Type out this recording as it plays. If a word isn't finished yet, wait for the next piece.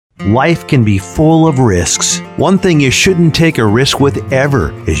Life can be full of risks. One thing you shouldn't take a risk with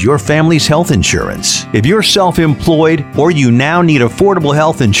ever is your family's health insurance. If you're self-employed or you now need affordable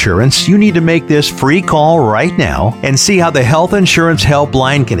health insurance, you need to make this free call right now and see how the Health Insurance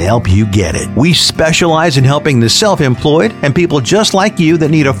Helpline can help you get it. We specialize in helping the self-employed and people just like you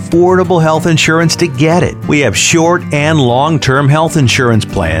that need affordable health insurance to get it. We have short and long-term health insurance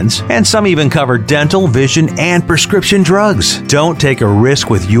plans, and some even cover dental, vision, and prescription drugs. Don't take a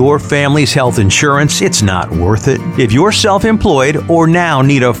risk with your family's health insurance. It's not worth it. If you're self-employed or now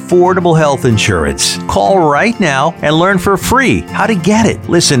need affordable health insurance, call right now and learn for free how to get it.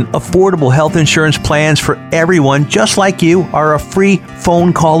 Listen, affordable health insurance plans for everyone just like you are a free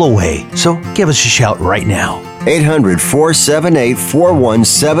phone call away. So give us a shout right now.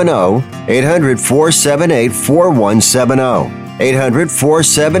 800-478-4170. 800-478-4170.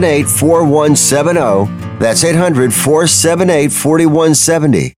 800-478-4170. That's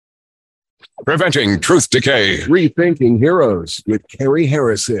 800-478-4170. Preventing Truth Decay. Rethinking Heroes with Carrie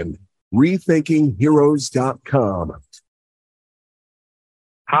Harrison. RethinkingHeroes.com.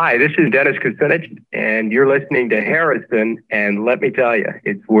 Hi, this is Dennis Kucinich, and you're listening to Harrison, and let me tell you,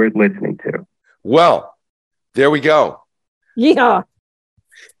 it's worth listening to. Well, there we go. Yeah.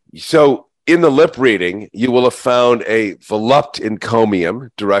 So in the lip reading, you will have found a volupte encomium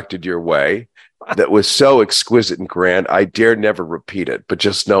directed your way that was so exquisite and grand, I dare never repeat it, but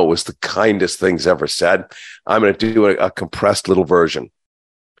just know it was the kindest things ever said. I'm going to do a compressed little version.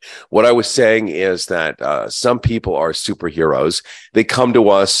 What I was saying is that some people are superheroes. They come to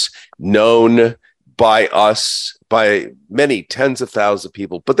us known by us, by many tens of thousands of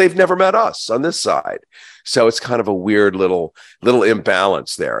people, but they've never met us on this side. So it's kind of a weird little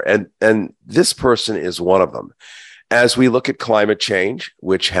imbalance there. And this person is one of them. As we look at climate change,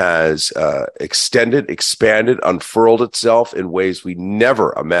 which has extended, expanded, unfurled itself in ways we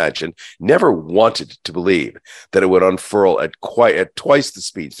never imagined, never wanted to believe that it would unfurl at twice the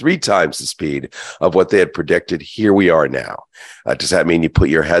speed, 3 times the speed of what they had predicted. Here we are now. Does that mean you put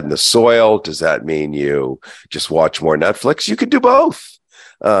your head in the soil? Does that mean you just watch more Netflix? You could do both.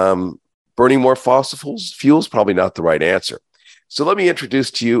 Burning more fossil fuels, probably not the right answer. So let me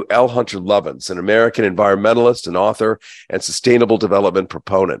introduce to you L. Hunter Lovins, an American environmentalist, an author, and sustainable development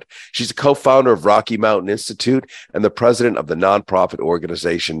proponent. She's a co-founder of Rocky Mountain Institute and the president of the nonprofit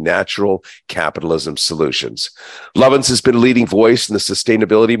organization Natural Capitalism Solutions. Lovins has been a leading voice in the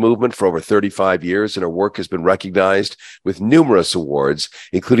sustainability movement for over 35 years, and her work has been recognized with numerous awards,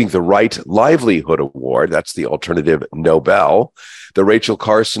 including the Right Livelihood Award, that's the alternative Nobel, the Rachel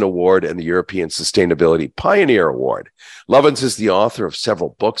Carson Award, and the European Sustainability Pioneer Award. Lovins is the author of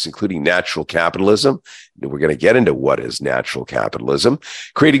several books, including Natural Capitalism. We're going to get into what is natural capitalism,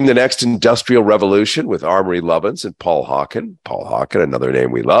 Creating the Next Industrial Revolution with Amory Lovins and Paul Hawken. Paul Hawken, another name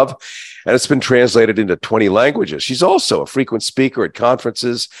we love. And it's been translated into 20 languages. She's also a frequent speaker at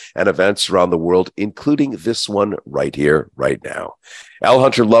conferences and events around the world, including this one right here, right now. L.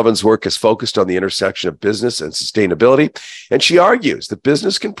 Hunter Lovins' work is focused on the intersection of business and sustainability, and she argues that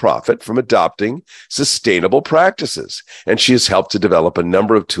business can profit from adopting sustainable practices, and she has helped to develop a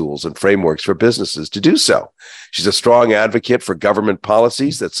number of tools and frameworks for businesses to do so. She's a strong advocate for government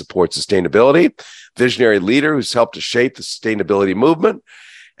policies that support sustainability, visionary leader who's helped to shape the sustainability movement,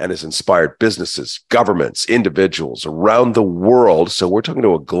 and has inspired businesses, governments, individuals around the world. So we're talking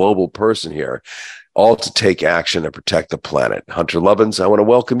to a global person here, all to take action and protect the planet. Hunter Lovins, I want to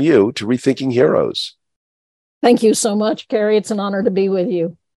welcome you to Rethinking Heroes. Thank you so much, Carrie. It's an honor to be with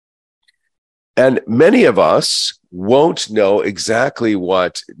you. And many of us won't know exactly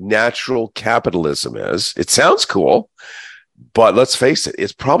what natural capitalism is. It sounds cool, but let's face it,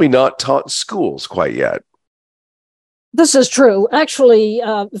 it's probably not taught in schools quite yet. This is true. Actually,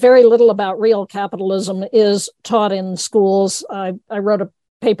 very little about real capitalism is taught in schools. I wrote a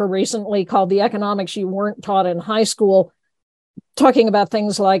paper recently called The Economics You Weren't Taught in High School, talking about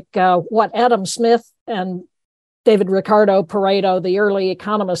things like what Adam Smith and David Ricardo, Pareto, the early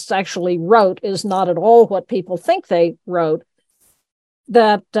economists actually wrote is not at all what people think they wrote.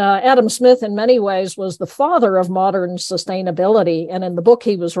 That Adam Smith, in many ways, was the father of modern sustainability. And in the book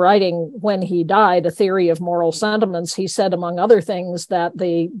he was writing when he died, A Theory of Moral Sentiments, he said, among other things, that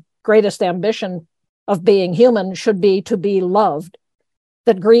the greatest ambition of being human should be to be loved,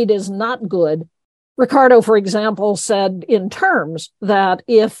 that greed is not good. Ricardo, for example, said in terms that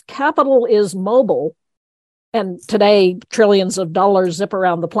if capital is mobile, and today trillions of dollars zip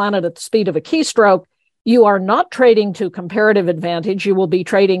around the planet at the speed of a keystroke, you are not trading to comparative advantage, you will be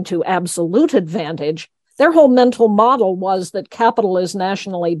trading to absolute advantage. Their whole mental model was that capital is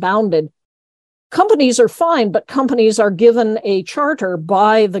nationally bounded. Companies are fine, but companies are given a charter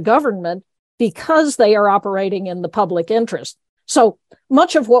by the government because they are operating in the public interest. So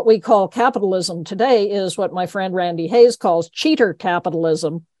much of what we call capitalism today is what my friend Randy Hayes calls cheater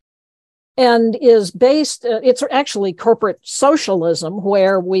capitalism, and is based, it's actually corporate socialism,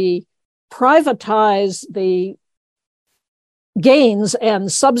 where we privatize the gains and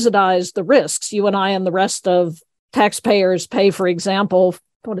subsidize the risks. You and I and the rest of taxpayers pay, for example,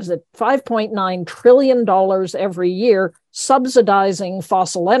 $5.9 trillion every year subsidizing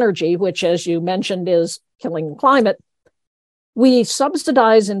fossil energy, which, as you mentioned, is killing the climate. We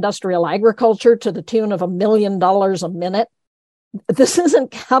subsidize industrial agriculture to the tune of $1 million a minute. This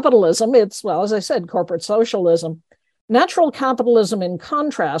isn't capitalism. It's, well, as I said, corporate socialism. Natural capitalism, in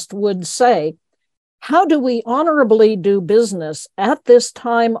contrast, would say, how do we honorably do business at this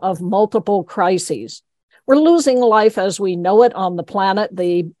time of multiple crises? We're losing life as we know it on the planet,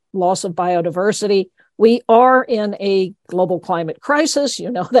 the loss of biodiversity. We are in a global climate crisis.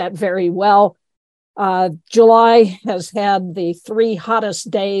 You know that very well. July has had the 3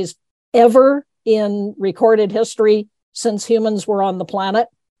 hottest days ever in recorded history since humans were on the planet.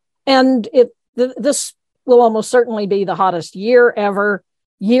 And this will almost certainly be the hottest year ever.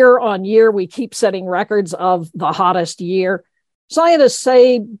 Year on year, we keep setting records of the hottest year. Scientists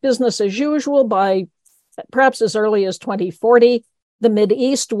say business as usual by perhaps as early as 2040. The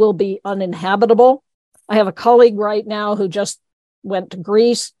Mideast will be uninhabitable. I have a colleague right now who just went to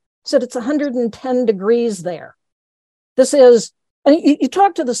Greece, said it's 110 degrees there. This is, and you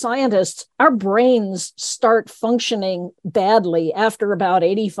talk to the scientists, our brains start functioning badly after about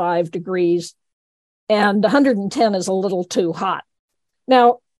 85 degrees, and 110 is a little too hot.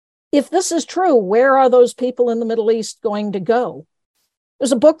 Now, if this is true, where are those people in the Middle East going to go?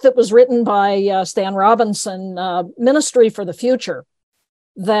 There's a book that was written by Stan Robinson, Ministry for the Future,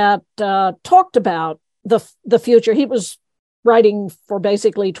 that talked about the future. He was writing for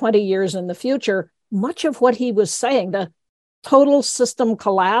basically 20 years in the future. Much of what he was saying, the total system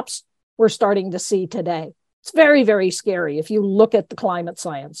collapse, we're starting to see today. It's very, very scary if you look at the climate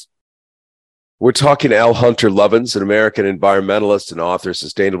science. We're talking to Al Hunter Lovins, an American environmentalist and author,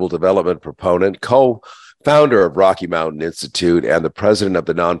 sustainable development proponent, co-founder of Rocky Mountain Institute, and the president of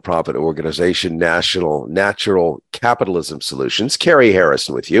the nonprofit organization National Natural Capitalism Solutions. Carrie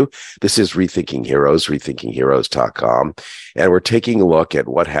Harrison with you. This is Rethinking Heroes, rethinkingheroes.com. And we're taking a look at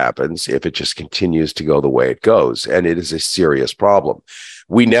what happens if it just continues to go the way it goes. And it is a serious problem.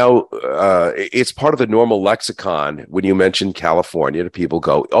 We now, it's part of the normal lexicon. When you mention California, people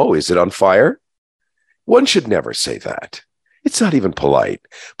go, oh, is it on fire? One should never say that. It's not even polite,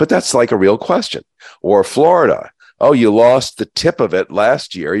 but that's like a real question. Or Florida. Oh, you lost the tip of it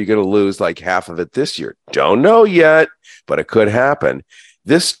last year. You're going to lose like half of it this year. Don't know yet, but it could happen.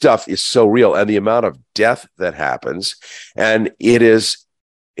 This stuff is so real, and the amount of death that happens, and it is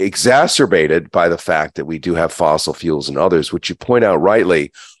exacerbated by the fact that we do have fossil fuels and others, which you point out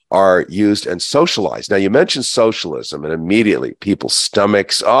rightly, are used and socialized. Now, you mentioned socialism, and immediately people's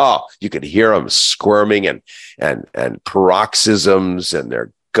stomachs, you could hear them squirming and paroxysms, and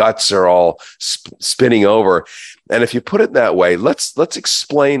their guts are all spinning over. And if you put it that way, let's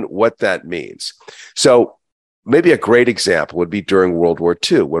explain what that means. So maybe a great example would be during World War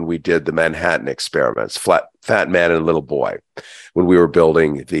II, when we did the Manhattan experiments, Fat Man and Little Boy, when we were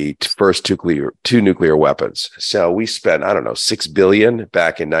building the first two nuclear weapons. So we spent, $6 billion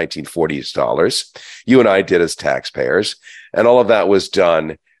back in 1940s dollars. You and I did as taxpayers. And all of that was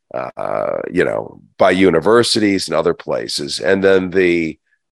done, by universities and other places. And then the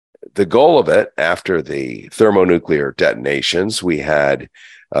goal of it, after the thermonuclear detonations, we had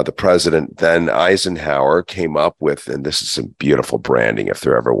the president, then Eisenhower, came up with, and this is some beautiful branding if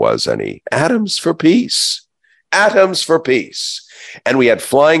there ever was any, atoms for peace. Atoms for peace. And we had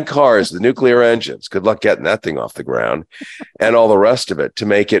flying cars, the nuclear engines. Good luck getting that thing off the ground, and all the rest of it, to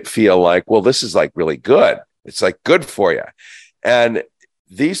make it feel like, well, this is like really good. It's like good for you. And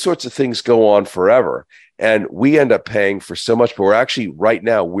these sorts of things go on forever. And we end up paying for so much, but we're actually, right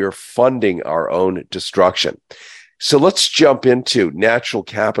now, we're funding our own destruction. So let's jump into natural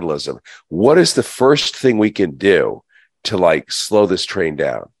capitalism. What is the first thing we can do to slow this train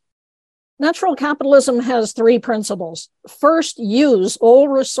down? Natural capitalism has 3 principles. First, use all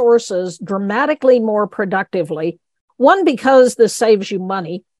resources dramatically more productively. 1, because this saves you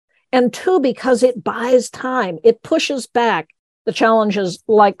money. And 2, because it buys time. It pushes back the challenges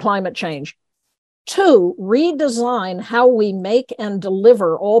like climate change. 2, redesign how we make and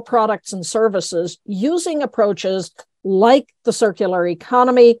deliver all products and services using approaches like the circular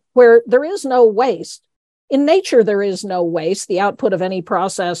economy, where there is no waste. In nature, there is no waste. The output of any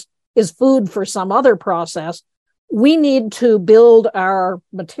process is food for some other process. We need to build our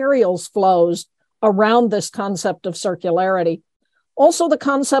materials flows around this concept of circularity. Also, the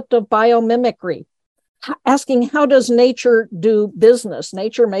concept of biomimicry, asking how does nature do business?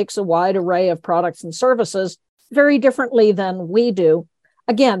 Nature makes a wide array of products and services very differently than we do.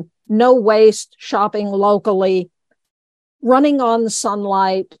 Again, no waste, shopping locally, running on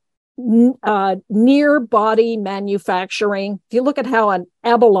sunlight, near body manufacturing. If you look at how an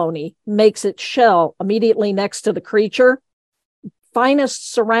abalone makes its shell immediately next to the creature,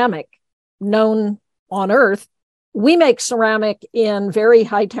 finest ceramic known on Earth, we make ceramic in very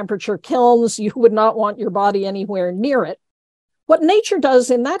high temperature kilns. You would not want your body anywhere near it. What nature does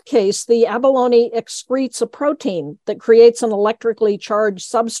in that case, the abalone excretes a protein that creates an electrically charged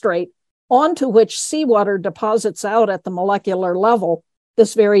substrate onto which seawater deposits out at the molecular level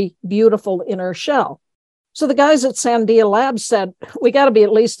this very beautiful inner shell. So the guys at Sandia Labs said, we got to be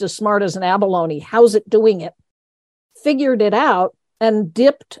at least as smart as an abalone. How's it doing it? Figured it out and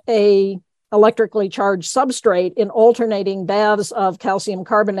dipped a electrically charged substrate in alternating baths of calcium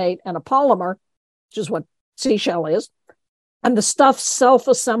carbonate and a polymer, which is what seashell is. And the stuff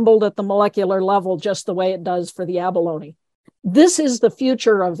self-assembled at the molecular level just the way it does for the abalone. This is the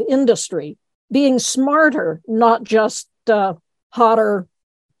future of industry, being smarter, not just hotter,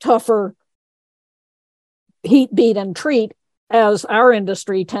 tougher, heat, beat, and treat, as our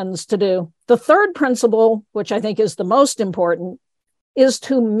industry tends to do. The third principle, which I think is the most important, is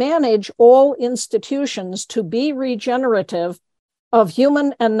to manage all institutions to be regenerative of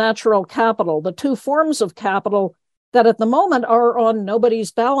human and natural capital, the two forms of capital that at the moment are on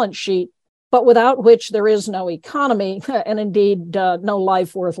nobody's balance sheet, but without which there is no economy and indeed no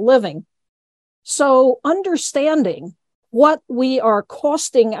life worth living. So understanding what we are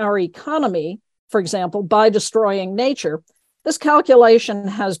costing our economy, for example, by destroying nature, this calculation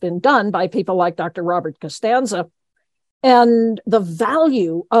has been done by people like Dr. Robert Costanza, and the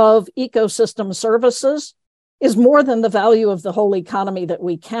value of ecosystem services is more than the value of the whole economy that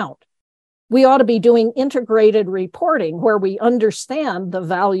we count. We ought to be doing integrated reporting where we understand the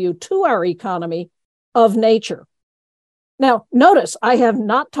value to our economy of nature. Now, notice I have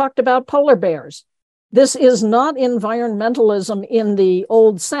not talked about polar bears. This is not environmentalism in the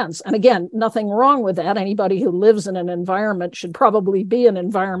old sense. And again, nothing wrong with that. Anybody who lives in an environment should probably be an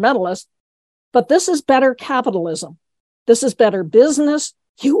environmentalist. But this is better capitalism. This is better business.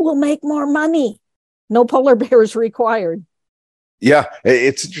 You will make more money. No polar bears required. Yeah,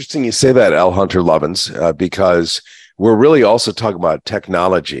 it's interesting you say that, L. Hunter Lovins, because we're really also talking about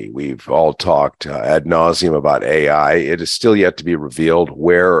technology. We've all talked ad nauseum about AI. It is still yet to be revealed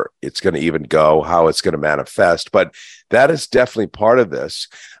where it's going to even go, how it's going to manifest. But that is definitely part of this.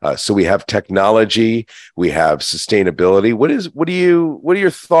 So we have technology, we have sustainability. What are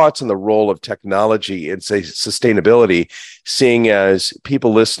your thoughts on the role of technology in, say, sustainability, seeing as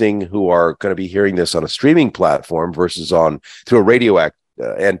people listening who are going to be hearing this on a streaming platform versus on through a radio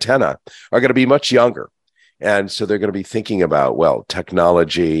antenna are going to be much younger? And so they're going to be thinking about, well,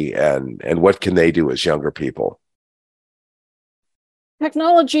 technology and what can they do as younger people?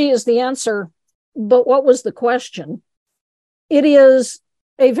 Technology is the answer, but what was the question? It is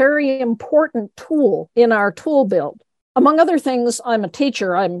a very important tool in our tool belt. Among other things, I'm a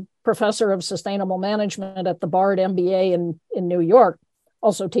teacher. I'm professor of sustainable management at the Bard MBA in New York,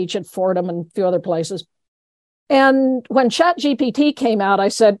 also teach at Fordham and a few other places. And when ChatGPT came out, I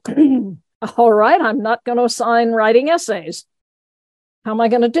said, all right, I'm not going to assign writing essays. How am I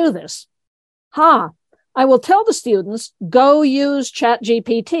going to do this? I will tell the students, go use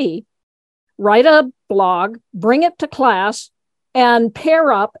ChatGPT, write a blog, bring it to class, and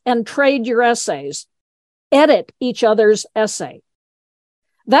pair up and trade your essays. Edit each other's essay.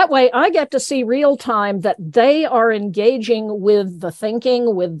 That way, I get to see real time that they are engaging with the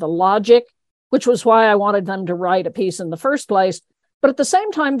thinking, with the logic, which was why I wanted them to write a piece in the first place. But at the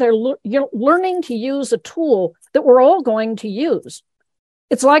same time, they're learning to use a tool that we're all going to use.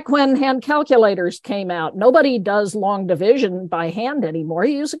 It's like when hand calculators came out. Nobody does long division by hand anymore.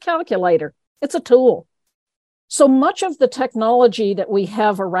 You use a calculator. It's a tool. So much of the technology that we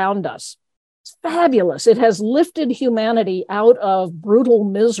have around us is fabulous. It has lifted humanity out of brutal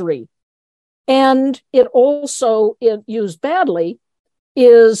misery. And it also, used badly,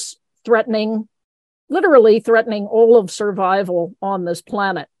 is literally threatening all of survival on this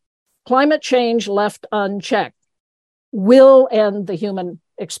planet. Climate change left unchecked will end the human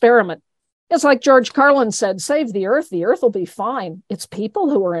experiment. It's like George Carlin said, save the earth will be fine. It's people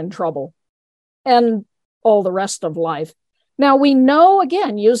who are in trouble and all the rest of life. Now we know,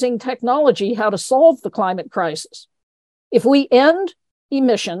 again, using technology, how to solve the climate crisis. If we end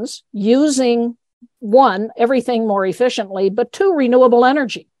emissions using, one, everything more efficiently, but two, renewable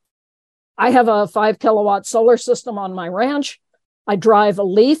energy. I have a 5 kilowatt solar system on my ranch. I drive a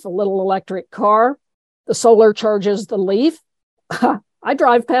Leaf, a little electric car. The solar charges the Leaf. I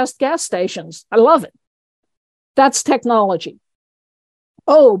drive past gas stations. I love it. That's technology.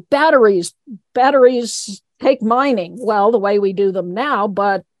 Oh, batteries. Batteries take mining. Well, the way we do them now,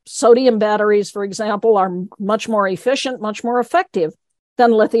 but sodium batteries, for example, are much more efficient, much more effective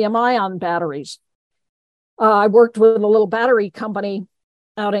than lithium-ion batteries. I worked with a little battery company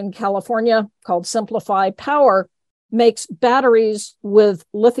out in California called Simplify Power, makes batteries with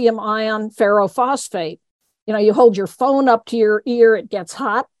lithium-ion ferrophosphate. You know, you hold your phone up to your ear, it gets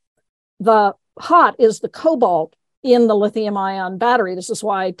hot. The hot is the cobalt in the lithium-ion battery. This is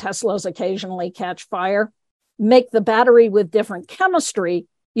why Teslas occasionally catch fire. Make the battery with different chemistry,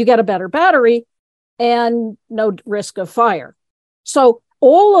 you get a better battery and no risk of fire. So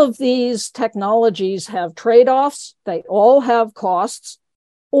all of these technologies have trade-offs. They all have costs.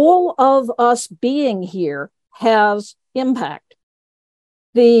 All of us being here has impact.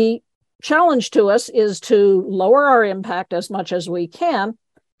 The challenge to us is to lower our impact as much as we can,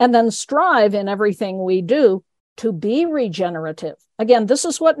 and then strive in everything we do to be regenerative. Again, this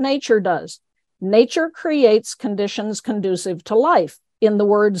is what nature does. Nature creates conditions conducive to life, in the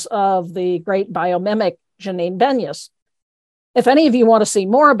words of the great biomimic Janine Benyus. If any of you want to see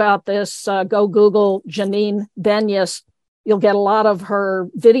more about this, go Google Janine Benyus. You'll get a lot of her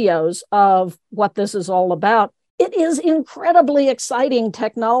videos of what this is all about. It is incredibly exciting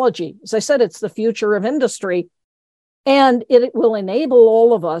technology. As I said, it's the future of industry, and it will enable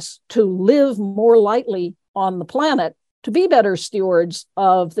all of us to live more lightly on the planet, to be better stewards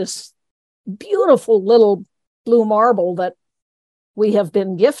of this beautiful little blue marble that we have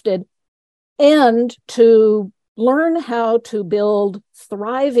been gifted, and to learn how to build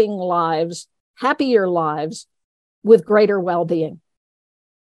thriving lives, happier lives, with greater well-being.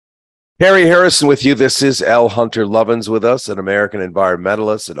 Carrie Harrison with you. This is L. Hunter Lovins with us, an American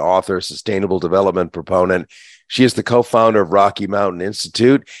environmentalist, an author, sustainable development proponent. She is the co-founder of Rocky Mountain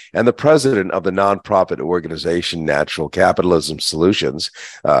Institute and the president of the nonprofit organization Natural Capitalism Solutions,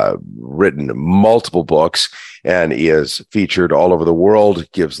 written multiple books, and is featured all over the world,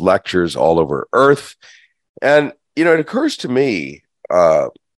 gives lectures all over Earth. And, you know, it occurs to me, Hunter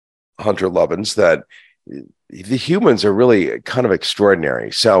Lovins, that the humans are really kind of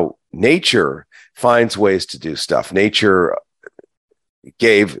extraordinary. So nature finds ways to do stuff. Nature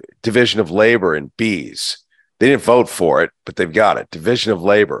gave division of labor in bees. They didn't vote for it, but they've got it, division of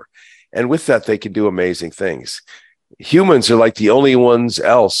labor. And with that, they can do amazing things. Humans are like the only ones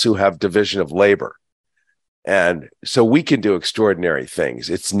else who have division of labor. And so we can do extraordinary things.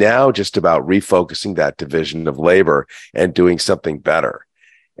 It's now just about refocusing that division of labor and doing something better.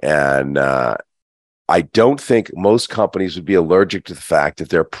 And I don't think most companies would be allergic to the fact that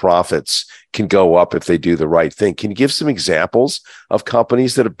their profits can go up if they do the right thing. Can you give some examples of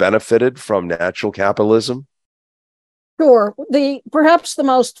companies that have benefited from natural capitalism? Sure. Perhaps the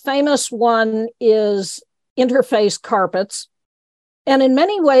most famous one is Interface Carpets. And in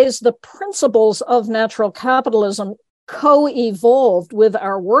many ways, the principles of natural capitalism co-evolved with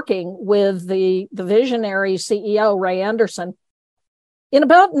our working with the visionary CEO, Ray Anderson. In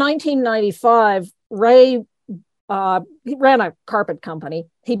about 1995, Ray he ran a carpet company.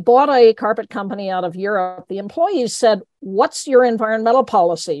 He bought a carpet company out of Europe. The employees said, "What's your environmental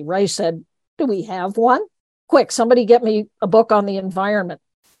policy?" Ray said, "Do we have one? Quick, somebody get me a book on the environment."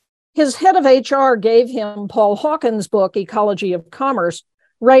 His head of HR gave him Paul Hawkins' book, Ecology of Commerce.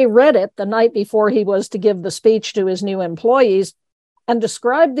 Ray read it the night before he was to give the speech to his new employees and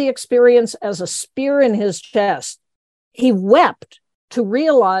described the experience as a spear in his chest. He wept to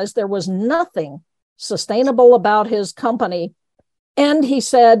realize there was nothing sustainable about his company. And he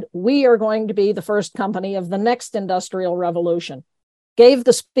said, "We are going to be the first company of the next industrial revolution." Gave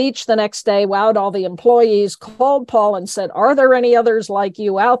the speech the next day, wowed all the employees, called Paul and said, "Are there any others like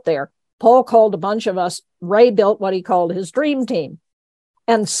you out there?" Paul called a bunch of us. Ray built what he called his dream team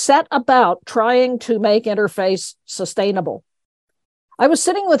and set about trying to make Interface sustainable. I was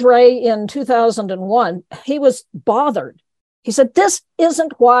sitting with Ray in 2001. He was bothered. He said, "This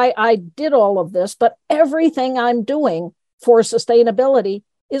isn't why I did all of this, but everything I'm doing for sustainability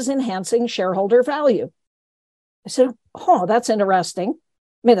is enhancing shareholder value." I said, "Oh, that's interesting.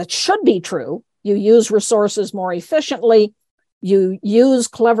 I mean, that should be true. You use resources more efficiently. You use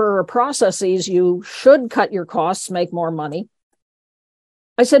cleverer processes. You should cut your costs, make more money."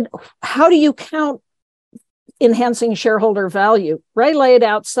 I said, "How do you count enhancing shareholder value?" Ray laid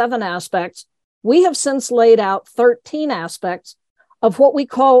out 7 aspects. We have since laid out 13 aspects, of what we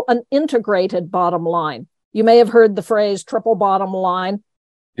call an integrated bottom line. You may have heard the phrase triple bottom line.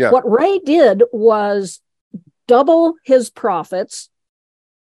 Yeah. What Ray did was double his profits,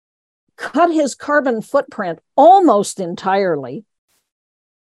 cut his carbon footprint almost entirely,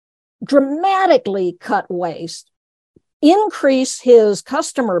 dramatically cut waste, increase his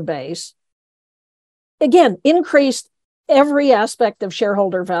customer base, again, increased every aspect of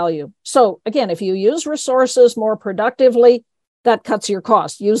shareholder value. So again, if you use resources more productively, that cuts your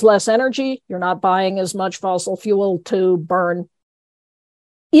cost. Use less energy, you're not buying as much fossil fuel to burn.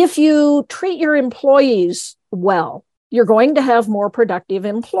 If you treat your employees well, you're going to have more productive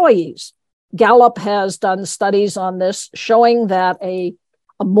employees. Gallup has done studies on this showing that a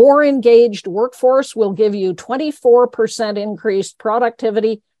more engaged workforce will give you 24% increased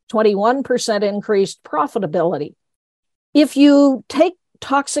productivity, 21% increased profitability. If you take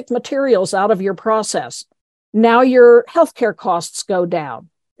toxic materials out of your process, now your healthcare costs go down.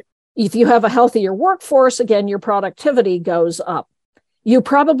 If you have a healthier workforce, again, your productivity goes up. You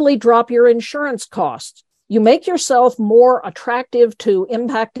probably drop your insurance costs. You make yourself more attractive to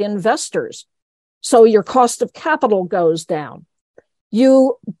impact investors, so your cost of capital goes down.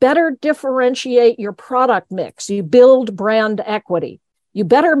 You better differentiate your product mix. You build brand equity. You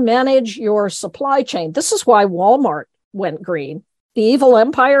better manage your supply chain. This is why Walmart went green. The evil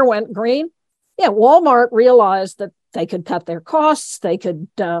empire went green. Yeah, Walmart realized that they could cut their costs. They could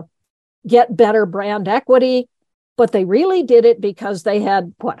get better brand equity. But they really did it because they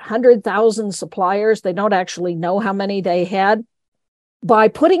had, 100,000 suppliers. They don't actually know how many they had. By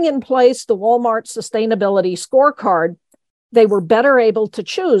putting in place the Walmart Sustainability Scorecard, they were better able to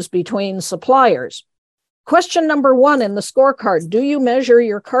choose between suppliers. Question number 1 in the scorecard, do you measure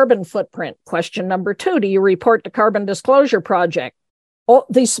your carbon footprint? Question number 2, do you report to Carbon Disclosure Project? All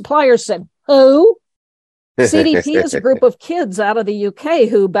these suppliers said, who? CDP is a group of kids out of the UK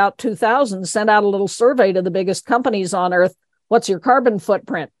who about 2000 sent out a little survey to the biggest companies on earth. What's your carbon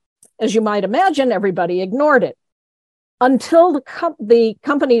footprint? As you might imagine, everybody ignored it until the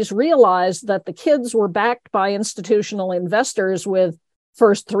companies realized that the kids were backed by institutional investors with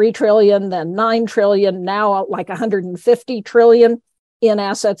first 3 trillion, then 9 trillion, now like 150 trillion in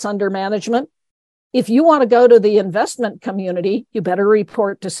assets under management. If you want to go to the investment community, you better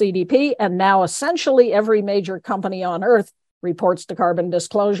report to CDP. And now essentially every major company on earth reports to Carbon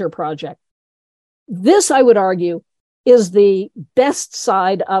Disclosure Project. This, I would argue, is the best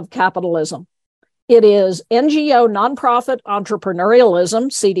side of capitalism. It is NGO, nonprofit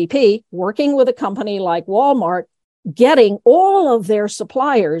entrepreneurialism, CDP, working with a company like Walmart, getting all of their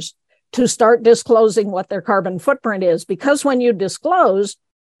suppliers to start disclosing what their carbon footprint is. Because when you disclose,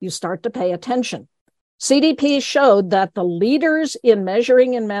 you start to pay attention. CDP showed that the leaders in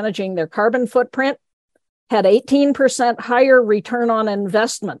measuring and managing their carbon footprint had 18% higher return on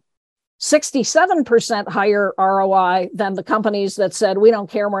investment, 67% higher ROI than the companies that said, we don't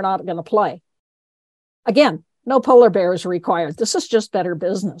care, we're not going to play. Again, no polar bears required. This is just better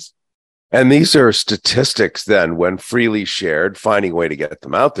business. And these are statistics then, when freely shared. Finding a way to get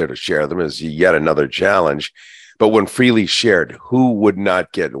them out there to share them is yet another challenge. But when freely shared, who would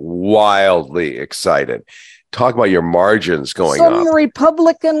not get wildly excited? Talk about your margins going up. Some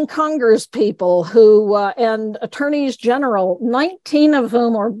Republican Congress people who, and attorneys general, 19 of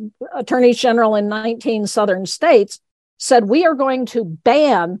whom are attorneys general in 19 southern states, said we are going to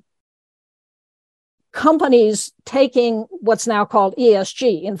ban companies taking what's now called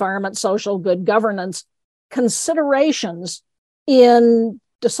ESG, environment, social, good governance, considerations in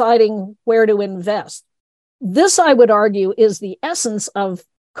deciding where to invest. This, I would argue, is the essence of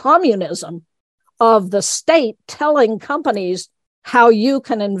communism, of the state telling companies how you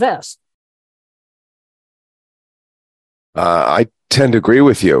can invest. I tend to agree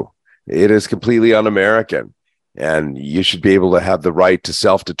with you. It is completely un-American, and you should be able to have the right to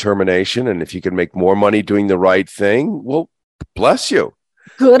self-determination. And if you can make more money doing the right thing, well, bless you.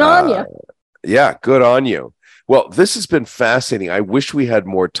 Good on you. Yeah, good on you. Well, this has been fascinating. I wish we had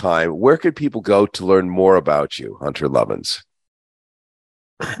more time. Where could people go to learn more about you, Hunter Lovins?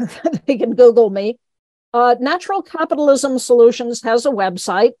 They can Google me. Natural Capitalism Solutions has a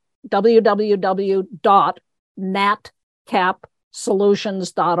website,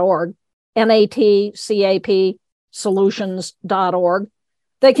 www.natcapsolutions.org, NATCAP solutions.org.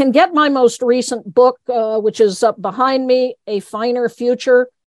 They can get my most recent book, which is up behind me, A Finer Future,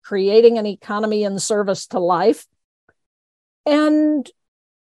 Creating an Economy in Service to Life. And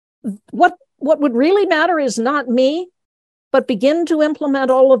what would really matter is not me, but begin to implement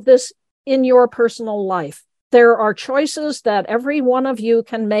all of this in your personal life. There are choices that every one of you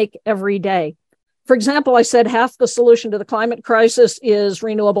can make every day. For example, I said half the solution to the climate crisis is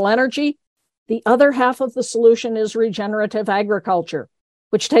renewable energy. The other half of the solution is regenerative agriculture,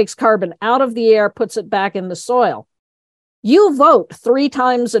 which takes carbon out of the air, puts it back in the soil. You vote 3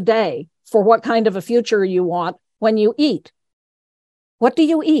 times a day for what kind of a future you want when you eat. What do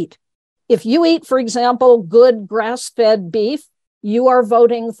you eat? If you eat, for example, good grass-fed beef, you are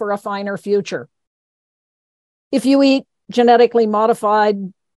voting for a finer future. If you eat genetically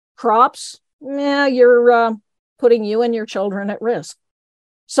modified crops, you're putting you and your children at risk.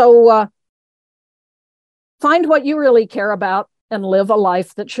 So find what you really care about and live a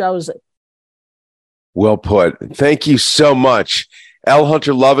life that shows it. Well put. Thank you so much. L.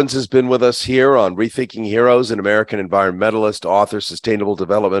 Hunter Lovins has been with us here on Rethinking Heroes, an American environmentalist, author, sustainable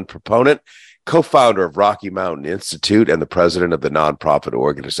development proponent, co-founder of Rocky Mountain Institute, and the president of the nonprofit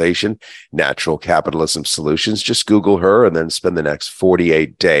organization, Natural Capitalism Solutions. Just Google her and then spend the next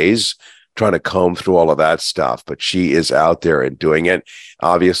 48 days trying to comb through all of that stuff. But she is out there and doing it.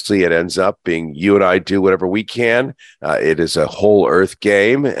 Obviously, it ends up being you and I do whatever we can. It is a whole earth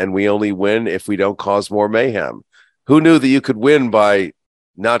game, and we only win if we don't cause more mayhem. Who knew that you could win by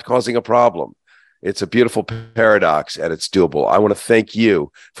not causing a problem? It's a beautiful paradox, and it's doable. I want to thank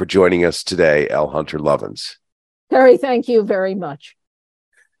you for joining us today, L. Hunter Lovins. Terry, thank you very much.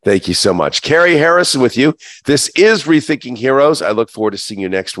 Thank you so much. Carrie Harrison with you. This is Rethinking Heroes. I look forward to seeing you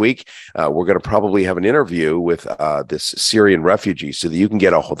next week. We're going to probably have an interview with this Syrian refugee so that you can get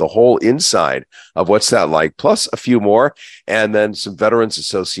the whole inside of what's that like, plus a few more, and then some veterans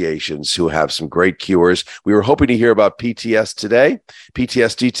associations who have some great cures. We were hoping to hear about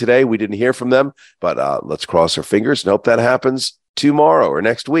PTSD today. We didn't hear from them, but let's cross our fingers and hope that happens tomorrow or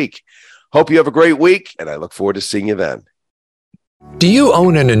next week. Hope you have a great week, and I look forward to seeing you then. Do you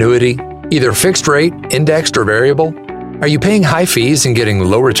own an annuity, either fixed rate, indexed, or variable? Are you paying high fees and getting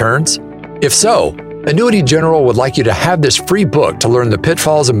low returns? If so, Annuity General would like you to have this free book to learn the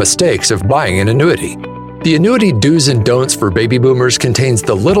pitfalls and mistakes of buying an annuity. The Annuity Do's and Don'ts for Baby Boomers contains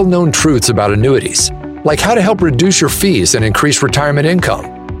the little-known truths about annuities, like how to help reduce your fees and increase retirement income.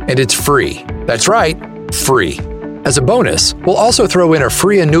 And it's free. That's right, free. As a bonus, we'll also throw in a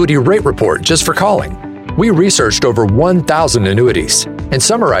free annuity rate report just for calling. We researched over 1,000 annuities and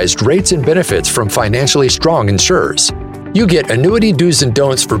summarized rates and benefits from financially strong insurers. You get Annuity Do's and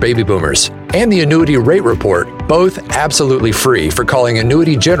Don'ts for Baby Boomers and the Annuity Rate Report, both absolutely free for calling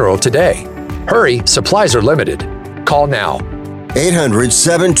Annuity General today. Hurry, supplies are limited. Call now.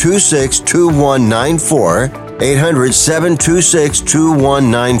 800-726-2194.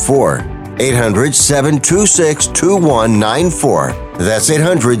 800-726-2194. 800-726-2194. That's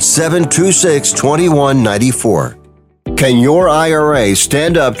 800-726-2194. Can your IRA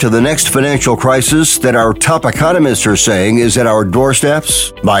stand up to the next financial crisis that our top economists are saying is at our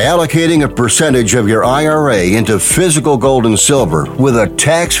doorsteps? By allocating a percentage of your IRA into physical gold and silver with a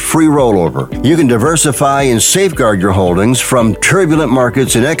tax-free rollover, you can diversify and safeguard your holdings from turbulent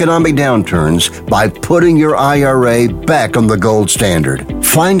markets and economic downturns by putting your IRA back on the gold standard.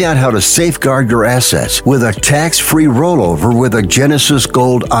 Find out how to safeguard your assets with a tax-free rollover with a Genesis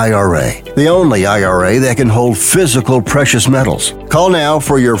Gold IRA, the only IRA that can hold physical precious metals. Call now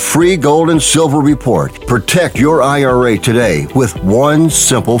for your free gold and silver report. Protect your IRA today with one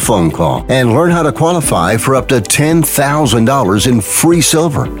simple phone call and learn how to qualify for up to $10,000 in free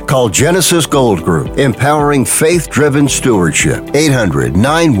silver. Call Genesis Gold Group, empowering faith-driven stewardship.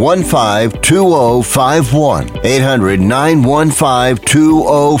 800-915-2051.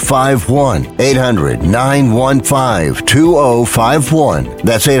 800-915-2051. 800-915-2051.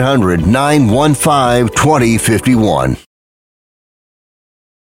 That's 800-915-2051.